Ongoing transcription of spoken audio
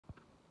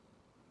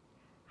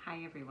Hi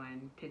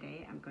everyone,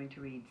 today I'm going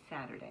to read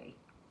Saturday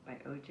by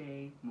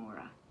Oge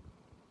Mora.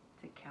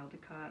 It's a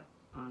Caldecott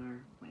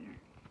Honor winner.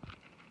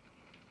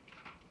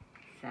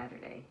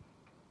 Saturday.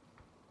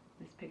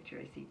 This picture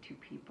I see two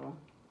people.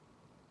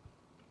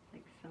 It's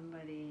like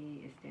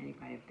somebody is standing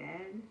by a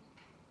bed,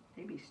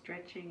 maybe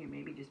stretching or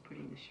maybe just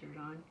putting the shirt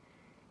on.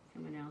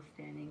 Someone else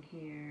standing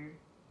here,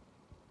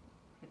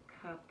 a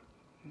cup,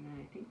 and then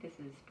I think this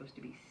is supposed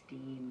to be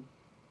steam,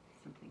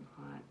 something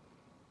hot.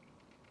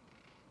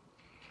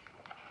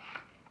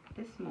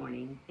 This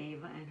morning,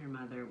 Ava and her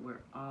mother were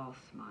all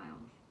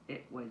smiles.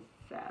 It was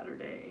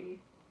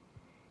Saturday.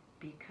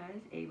 Because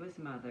Ava's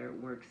mother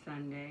worked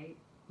Sunday,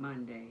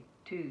 Monday,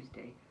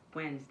 Tuesday,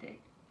 Wednesday,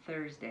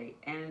 Thursday,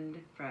 and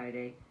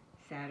Friday,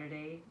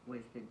 Saturday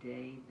was the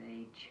day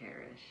they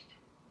cherished.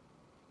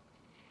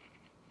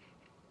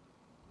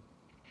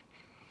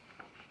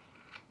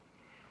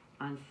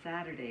 On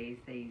Saturdays,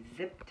 they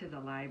zipped to the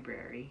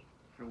library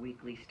for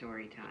weekly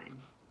story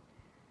time.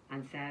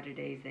 On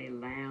Saturdays, they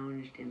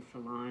lounged in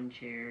salon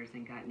chairs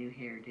and got new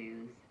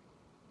hairdos.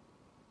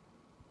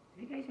 Have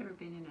you guys ever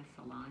been in a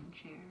salon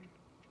chair?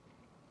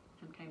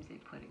 Sometimes they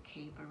put a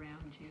cape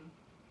around you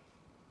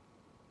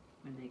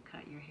when they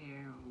cut your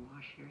hair or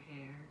wash your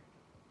hair.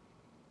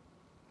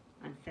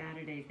 On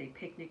Saturdays, they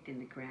picnicked in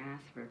the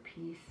grass for a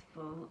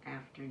peaceful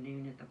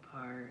afternoon at the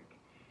park.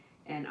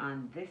 And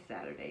on this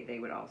Saturday, they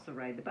would also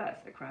ride the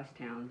bus across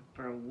town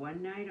for a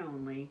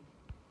one-night-only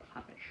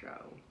puppet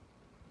show.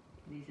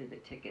 These are the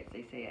tickets.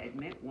 They say,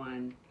 admit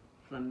one,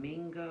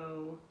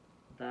 Flamingo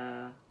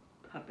the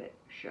Puppet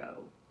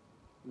Show.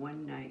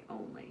 One night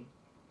only.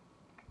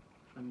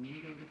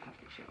 Flamingo the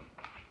Puppet Show.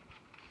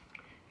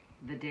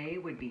 The day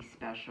would be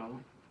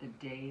special. The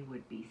day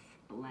would be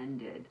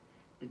splendid.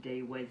 The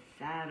day was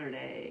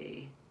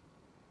Saturday.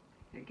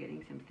 They're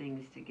getting some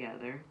things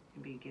together.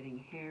 Maybe getting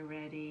hair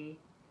ready,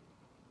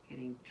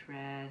 getting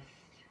dressed.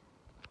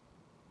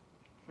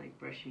 It's like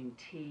brushing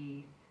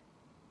teeth,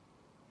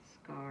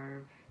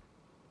 scarf.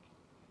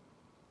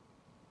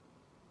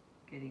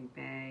 Getting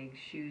bags,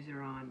 shoes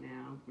are on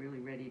now, really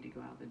ready to go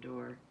out the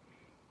door.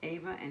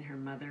 Ava and her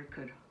mother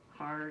could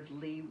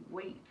hardly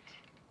wait.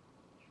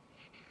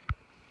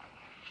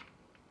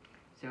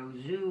 So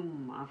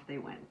zoom, off they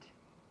went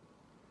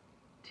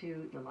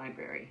to the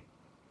library.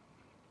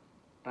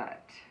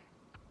 But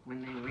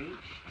when they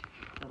reached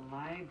the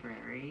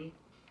library,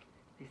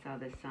 they saw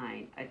the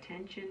sign,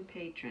 attention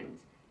patrons,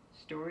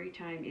 story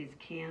time is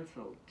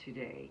canceled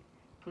today.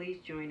 Please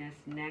join us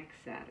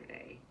next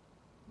Saturday.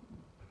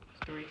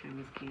 Story time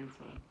was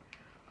canceled.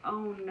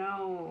 Oh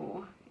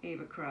no,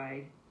 Ava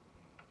cried.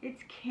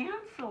 It's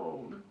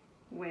canceled,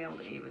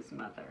 wailed Ava's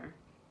mother.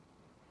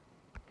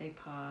 They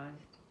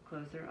paused,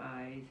 closed their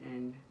eyes,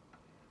 and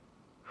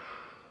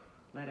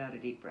let out a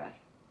deep breath.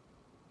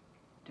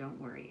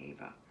 Don't worry,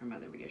 Ava, her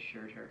mother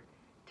reassured her.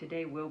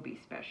 Today will be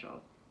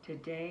special.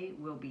 Today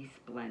will be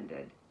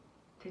splendid.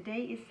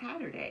 Today is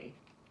Saturday.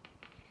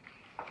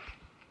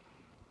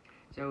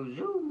 So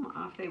zoom,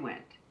 off they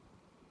went.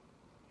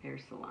 Hair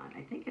salon.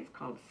 I think it's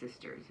called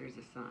Sisters. There's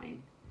a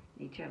sign.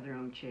 Each have their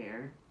own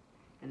chair,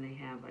 and they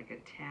have like a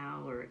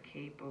towel or a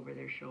cape over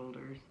their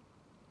shoulders.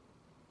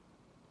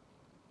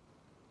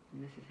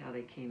 And this is how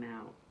they came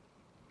out.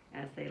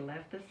 As they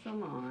left the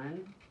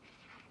salon,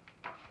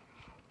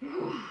 a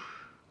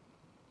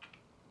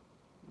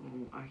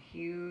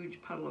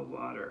huge puddle of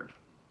water.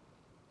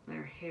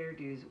 Their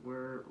hairdos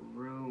were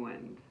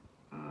ruined.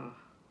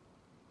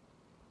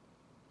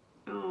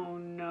 Oh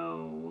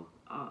no,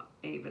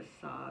 Ava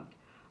sobbed.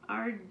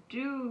 Our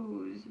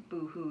dues,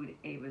 boo-hooed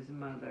Ava's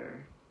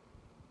mother.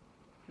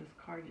 This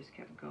car just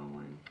kept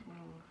going.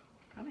 Well,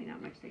 probably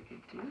not much they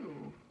could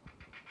do.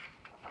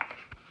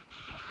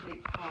 They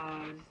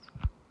paused,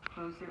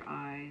 closed their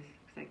eyes.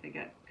 Looks like they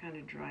got kind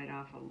of dried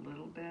off a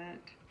little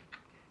bit.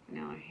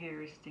 Now her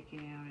hair is sticking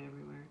out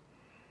everywhere.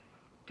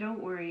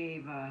 Don't worry,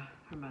 Ava,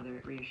 her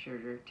mother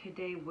reassured her.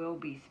 Today will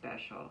be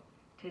special.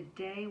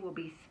 Today will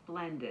be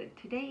splendid.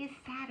 Today is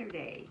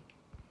Saturday.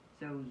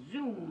 So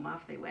zoom,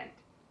 off they went.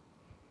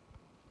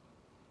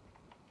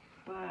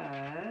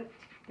 But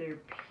their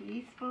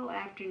peaceful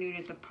afternoon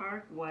at the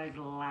park was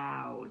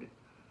loud.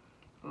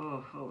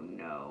 Oh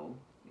no,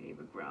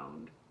 Ava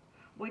groaned.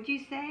 What'd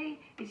you say?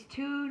 It's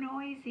too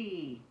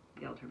noisy,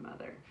 yelled her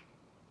mother.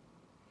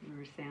 There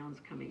were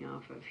sounds coming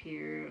off of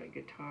here, like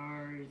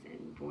guitars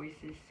and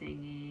voices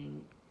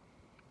singing.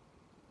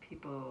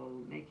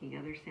 People making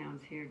other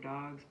sounds here,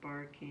 dogs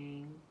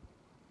barking,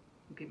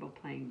 people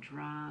playing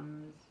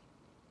drums.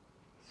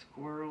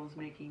 Squirrels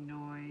making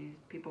noise,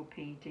 people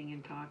painting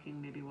and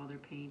talking maybe while they're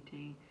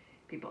painting,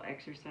 people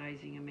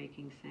exercising and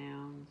making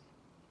sounds.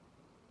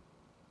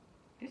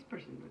 This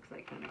person looks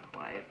like kind of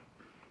quiet.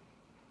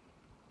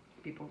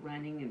 People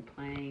running and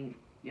playing,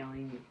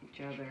 yelling with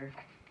each other.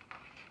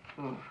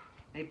 Oh,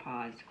 they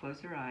paused,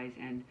 closed their eyes,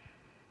 and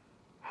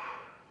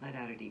let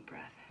out a deep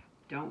breath.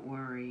 Don't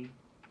worry,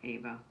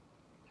 Ava,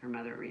 her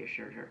mother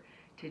reassured her.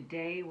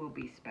 Today will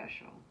be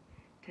special.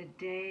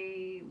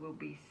 Today will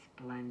be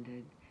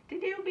splendid.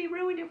 Today will be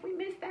ruined if we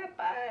miss that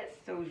bus.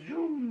 So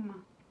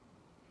zoom.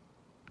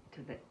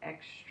 to the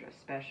extra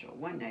special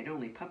one night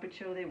only puppet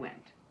show they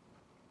went.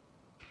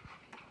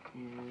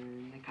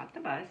 And they caught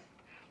the bus.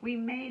 "We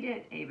made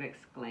it," Ava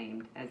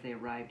exclaimed as they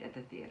arrived at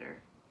the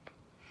theater.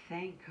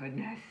 "Thank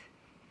goodness,"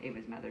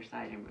 Ava's mother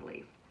sighed in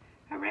relief.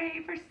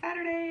 "Hooray for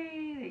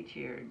Saturday!" they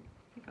cheered.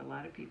 I think a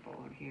lot of people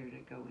are here to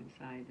go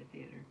inside the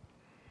theater.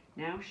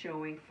 Now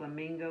showing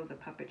Flamingo the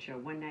Puppet Show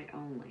one night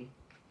only.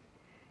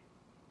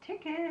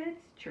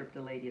 "Tickets," chirped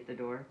the lady at the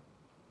door.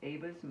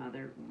 Ava's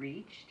mother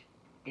reached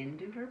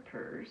into her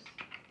purse,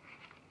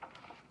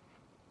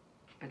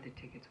 but the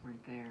tickets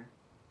weren't there.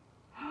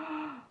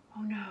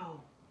 "Oh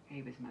no,"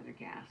 Ava's mother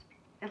gasped.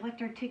 "It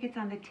left our tickets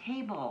on the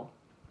table."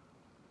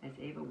 As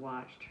Ava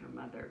watched her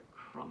mother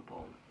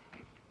crumple,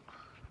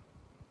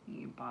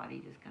 your body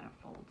just kind of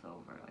folds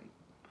over, like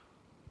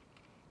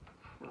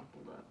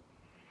crumpled up.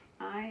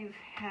 "I've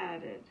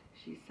had it,"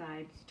 she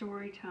sighed.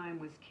 "Story time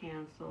was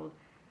canceled.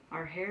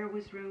 Our hair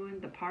was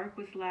ruined. The park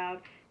was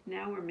loud.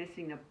 Now we're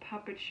missing the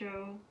puppet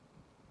show.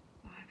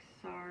 I'm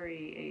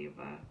sorry,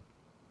 Ava.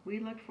 We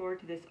looked forward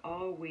to this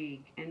all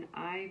week, and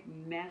I've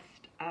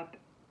messed up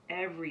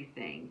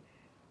everything.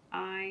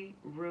 I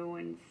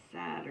ruined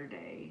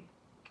Saturday."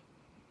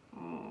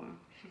 Oh,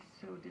 she's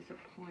so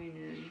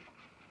disappointed.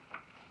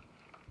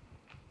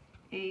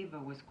 Ava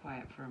was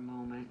quiet for a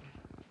moment.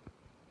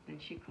 Then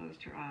she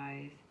closed her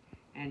eyes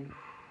and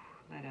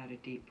let out a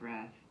deep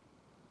breath.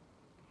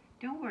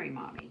 "Don't worry,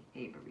 Mommy,"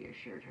 Ava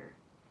reassured her.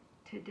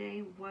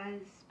 "Today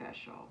was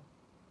special.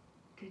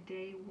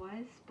 Today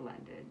was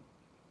splendid.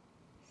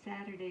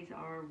 Saturdays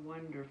are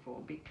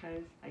wonderful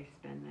because I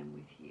spend them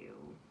with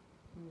you."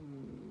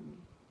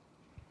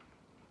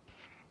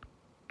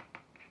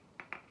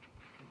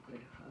 A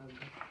good hug.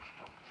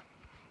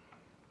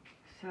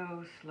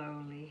 So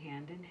slowly,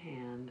 hand in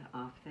hand,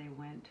 off they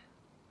went.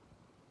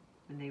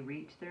 When they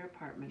reached their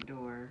apartment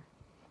door,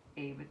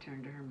 Ava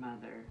turned to her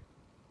mother.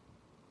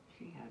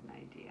 She had an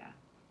idea.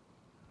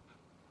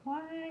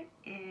 "What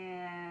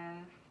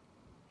if..."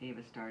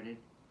 Ava started.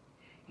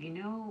 "You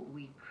know,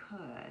 we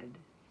could..."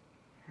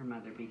 her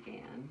mother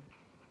began.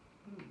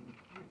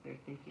 What they're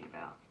thinking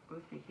about.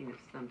 Both thinking of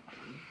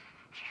something.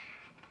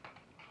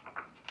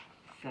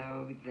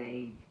 So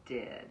they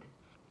did.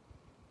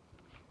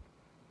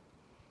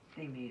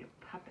 They made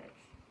puppets.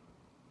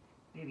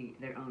 Maybe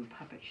their own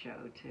puppet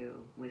show, too,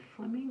 with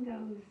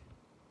flamingos.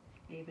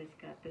 Ava's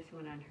got this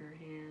one on her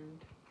hand.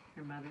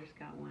 Her mother's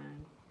got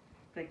one.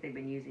 Looks like they've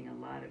been using a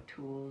lot of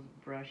tools,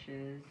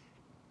 brushes,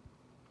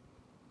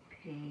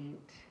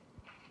 paint,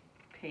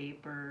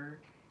 paper,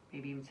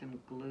 maybe even some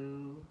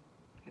glue.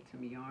 Got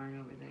some yarn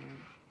over there.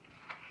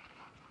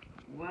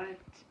 What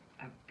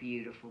a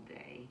beautiful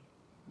day.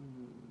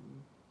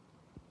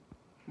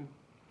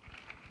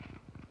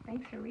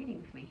 Thanks for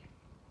reading with me.